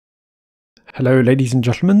Hello ladies and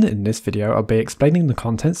gentlemen, in this video I'll be explaining the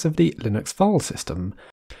contents of the Linux file system.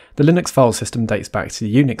 The Linux file system dates back to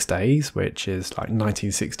the Unix days, which is like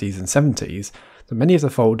 1960s and 70s, but many of the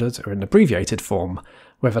folders are in abbreviated form,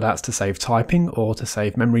 whether that's to save typing or to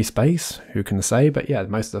save memory space, who can say, but yeah,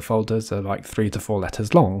 most of the folders are like 3 to 4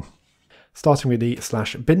 letters long. Starting with the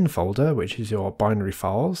 /bin folder, which is your binary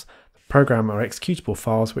files, program or executable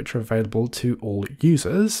files which are available to all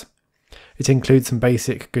users. It includes some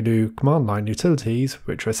basic GNU command line utilities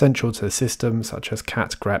which are essential to the system, such as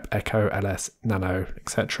cat, grep, echo, ls, nano,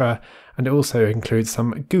 etc. And it also includes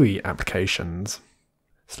some GUI applications.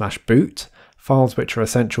 /boot, files which are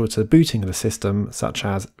essential to the booting of the system, such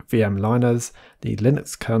as VM liners, the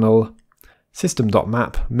Linux kernel,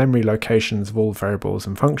 system.map, memory locations of all variables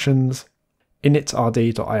and functions,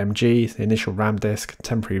 initrd.img, the initial RAM disk,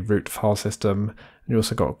 temporary root file system, and you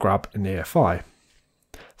also got grub and EFI.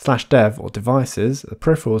 /dev or devices are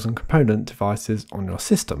peripherals and component devices on your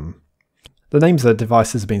system. The names of the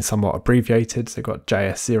devices have been somewhat abbreviated, so you've got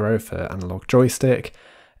JS0 for analog joystick,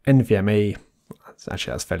 NVMe,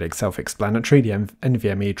 actually that's fairly self-explanatory, the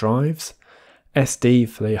NVMe drives, SD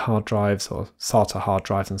for the hard drives or SATA hard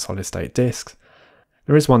drives and solid state disks.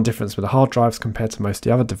 There is one difference with the hard drives compared to most of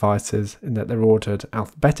the other devices in that they're ordered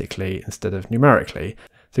alphabetically instead of numerically.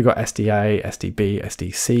 So you've got SDA, SDB,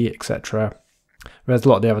 SDC, etc. Whereas a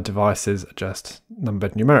lot of the other devices are just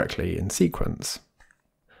numbered numerically in sequence.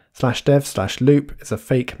 /dev/loop is a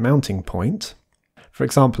fake mounting point. For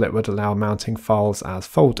example, it would allow mounting files as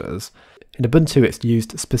folders. In Ubuntu it's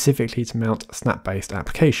used specifically to mount snap-based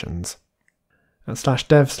applications. And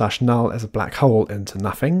 /dev/null is a black hole into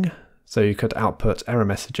nothing, so you could output error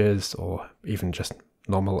messages or even just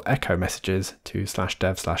normal echo messages to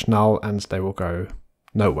 /dev/null and they will go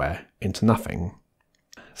nowhere, into nothing.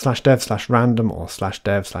 /dev/random or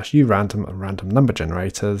 /dev/urandom are random number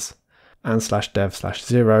generators, and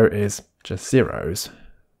 /dev/0 is just zeros.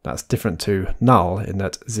 That's different to null in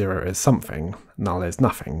that 0 is something, null is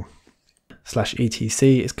nothing.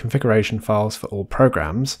 /etc is configuration files for all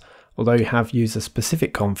programs, although you have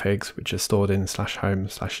user-specific configs which are stored in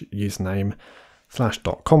 /home/username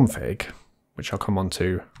 /.config, which I'll come on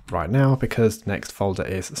to right now because the next folder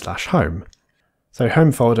is /home. So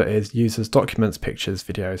home folder is users, documents, pictures,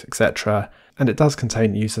 videos, etc. And it does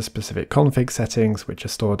contain user-specific config settings which are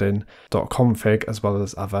stored in .config as well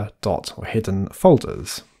as other dot or hidden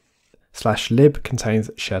folders. /lib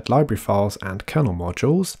contains shared library files and kernel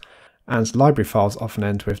modules, and library files often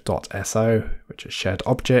end with .so, which is shared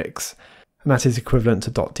objects, and that is equivalent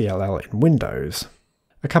to .dll in Windows.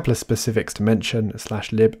 A couple of specifics to mention: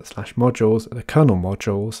 /lib/modules are the kernel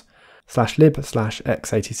modules,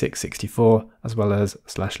 /lib/x8664 as well as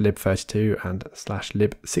 /lib32 and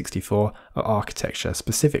 /lib64 are architecture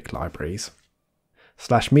specific libraries.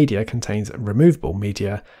 /media contains removable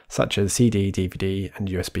media such as CD, DVD and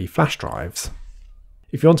USB flash drives.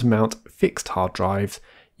 If you want to mount fixed hard drives,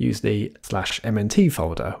 use the /mnt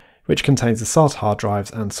folder, which contains the SATA hard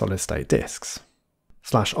drives and solid state disks.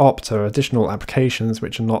 /opt are additional applications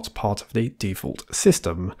which are not part of the default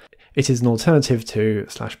system. It is an alternative to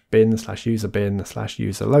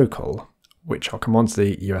 /bin/userbin/userlocal, which I'll come on to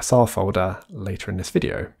the USR folder later in this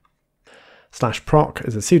video. /proc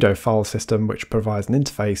is a pseudo file system which provides an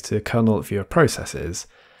interface to kernel viewer processes,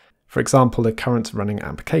 for example the current running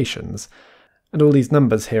applications, and all these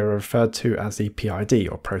numbers here are referred to as the PID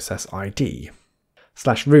or process ID.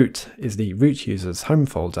 /root is the root user's home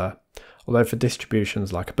folder, although for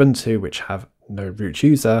distributions like Ubuntu which have no root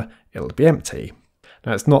user, it'll be empty.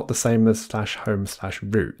 Now it's not the same as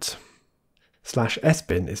 /home/root.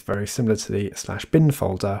 /sbin is very similar to the /bin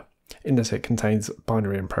folder in that it contains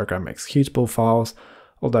binary and program executable files,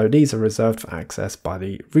 although these are reserved for access by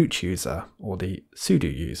the root user or the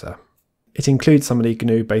sudo user. It includes some of the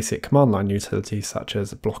GNU basic command line utilities such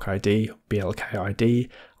as blockid, blkid,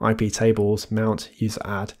 iptables, mount,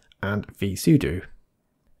 useradd, and vsudo.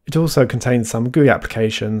 It also contains some GUI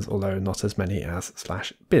applications, although not as many as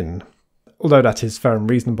 /bin. Although that is fair and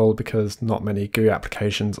reasonable because not many GUI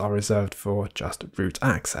applications are reserved for just root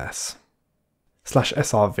access.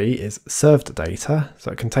 /srv is served data,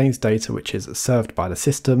 so it contains data which is served by the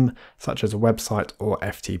system, such as a website or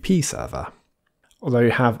FTP server. Although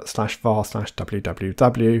you have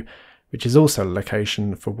 /var/www, which is also a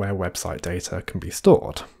location for where website data can be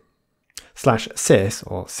stored. /sys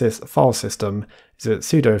or sys file system is a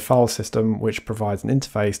pseudo file system which provides an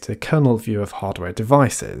interface to kernel view of hardware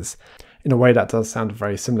devices. In a way that does sound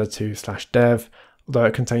very similar to /dev, although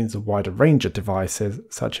it contains a wider range of devices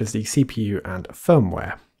such as the CPU and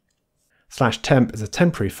firmware. /temp is a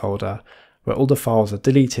temporary folder where all the files are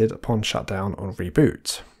deleted upon shutdown or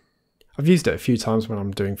reboot. I've used it a few times when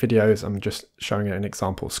I'm doing videos. I'm just showing it an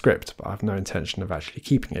example script, but I have no intention of actually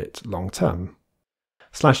keeping it long term.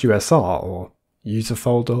 /usr or user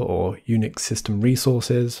folder or Unix system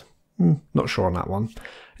resources, not sure on that one.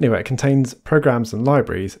 Anyway, it contains programs and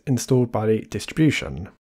libraries installed by the distribution,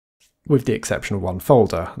 with the exception of one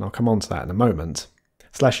folder, and I'll come on to that in a moment.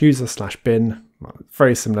 /user/bin,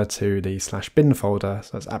 very similar to the /bin folder, so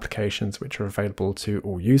that's applications which are available to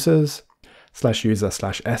all users.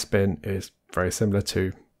 /user/sbin is very similar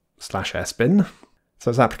to /sbin, so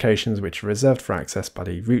it's applications which are reserved for access by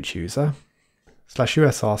the root user.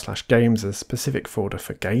 /usr/games is a specific folder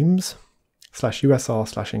for games.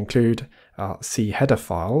 /usr/include are C header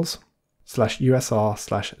files.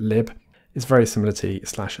 /usr/lib is very similar to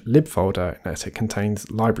 /lib folder in that it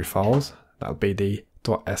contains library files. That would be the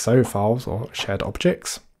 .so files or shared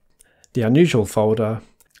objects. The unusual folder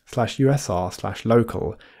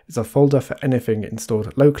 /usr/local is a folder for anything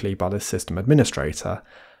installed locally by the system administrator,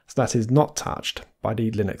 so that is not touched by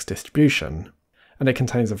the Linux distribution, and it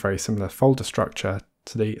contains a very similar folder structure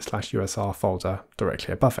to the /usr folder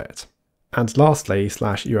directly above it. And lastly,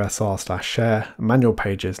 /usr/share manual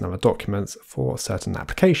pages and other documents for certain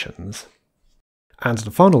applications. And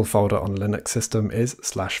the final folder on the Linux system is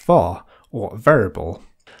 /var, or variable.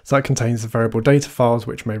 So that contains the variable data files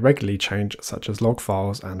which may regularly change, such as log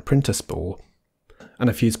files and printer spool. And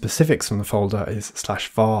a few specifics from the folder is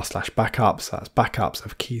 /var/backups, that's backups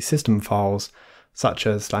of key system files, such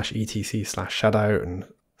as /etc/shadow and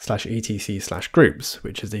 /etc/groups,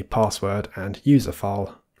 which is the password and user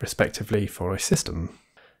file, respectively, for a system.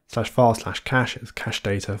 /var/cache is cache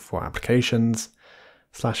data for applications.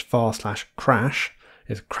 /var/crash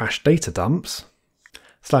is crash data dumps.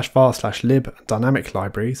 /var/lib dynamic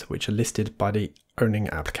libraries, which are listed by the owning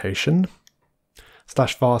application.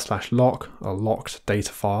 /var/lock are locked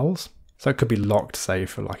data files. So it could be locked, say,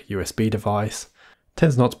 for like a USB device.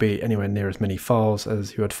 Tends not to be anywhere near as many files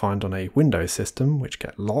as you would find on a Windows system, which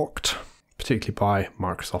get locked, particularly by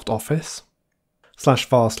Microsoft Office.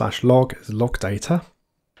 /var/log is log data.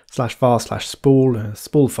 /var/spool is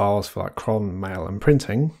spool files for like cron, mail and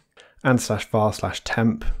printing. And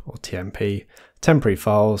 /var/temp or TMP, temporary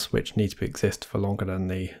files which need to exist for longer than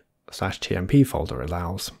the /tmp folder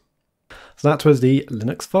allows. So that was the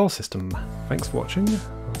Linux file system. Thanks for watching.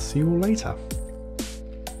 I'll see you all later.